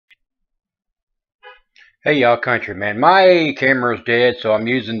Hey y'all countrymen, my camera's dead, so I'm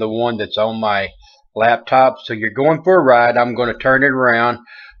using the one that's on my laptop. So you're going for a ride. I'm going to turn it around. I'm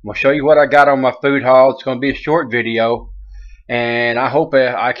going to show you what I got on my food haul. It's going to be a short video, and I hope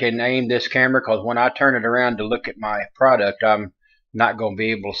I can aim this camera, because when I turn it around to look at my product, I'm not going to be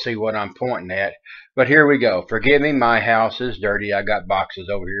able to see what I'm pointing at. But here we go. Forgive me, my house is dirty. I got boxes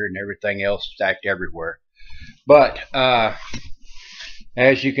over here and everything else stacked everywhere. But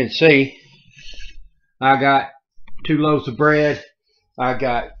as you can see, I got 2 loaves of bread. I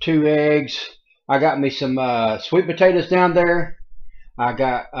got 2 eggs. I got me some sweet potatoes down there. I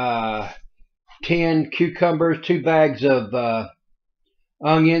got 10 cucumbers, 2 bags of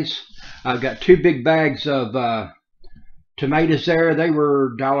onions. I've got 2 big bags of tomatoes there. They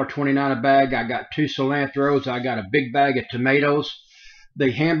were $1.29 a bag. I got 2 cilantros. I got a big bag of tomatoes.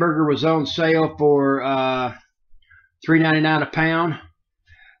 The hamburger was on sale for $3.99 a pound.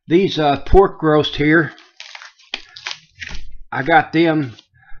 These pork roast here, I got them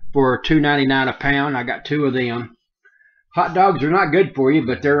for $2.99 a pound. I got 2 of them. Hot dogs are not good for you,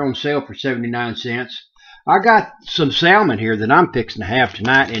 but they're on sale for 79 cents. I got some salmon here that I'm fixing to have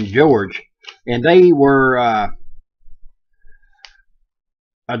tonight in George, and they were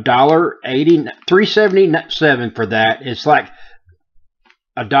 $1.80, $3.77 for that. It's like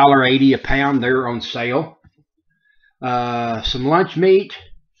 $1.80 a pound. They're on sale. Some lunch meat,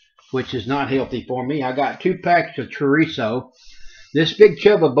 which is not healthy for me. I got 2 packs of chorizo. This big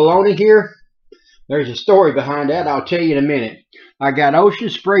chub of bologna here, there's a story behind that. I'll tell you in a minute. I got Ocean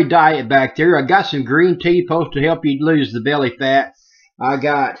Spray Diet back there. I got some green tea supposed to help you lose the belly fat. I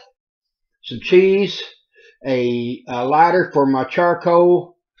got some cheese, a lighter for my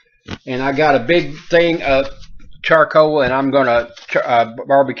charcoal, and I got a big thing of charcoal, and I'm going to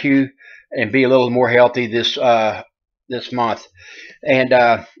barbecue and be a little more healthy this month. And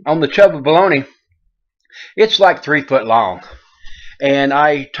on the chub of bologna, it's like 3 foot long. And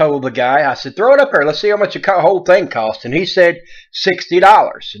I told the guy, I said, throw it up there. Let's see how much the whole thing costs. And he said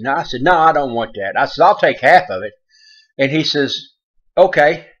 $60. And I said, no, I don't want that. I said, I'll take half of it. And he says,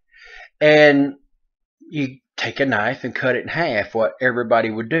 okay. And you take a knife and cut it in half, what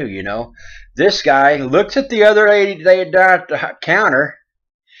everybody would do, you know. This guy looks at the other lady down at the counter,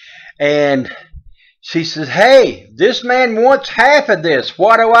 and she says, hey, this man wants half of this.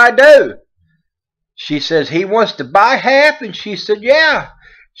 What do I do? She says, he wants to buy half. And she said, yeah.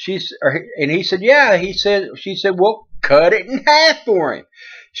 And he said, yeah. She said, well, cut it in half for him.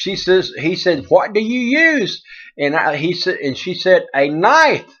 He said, what do you use? And she said, a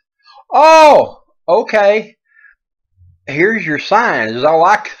knife. Oh, okay. Here's your sign, is all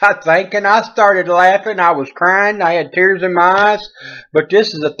I got thinking. I started laughing. I was crying. I had tears in my eyes. But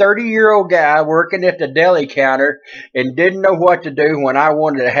this is a 30-year-old guy working at the deli counter and didn't know what to do when I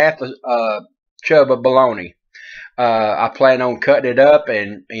wanted a half a chub of bologna. I plan on cutting it up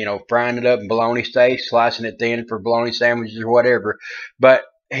and, you know, frying it up in bologna steak, slicing it thin for bologna sandwiches or whatever. But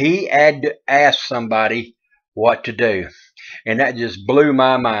he had to ask somebody what to do. And that just blew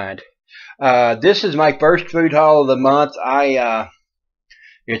my mind. This is my first food haul of the month.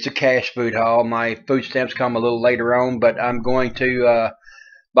 It's a cash food haul. My food stamps come a little later on, but I'm going to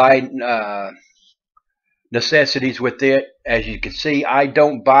buy necessities with it. As you can see, I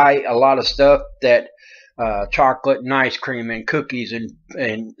don't buy a lot of stuff that chocolate and ice cream and cookies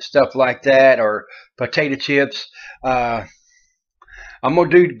and stuff like that, or potato chips. I'm gonna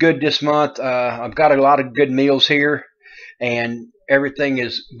do good this month. I've got a lot of good meals here, and everything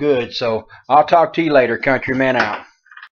is good. So I'll talk to you later, countryman out.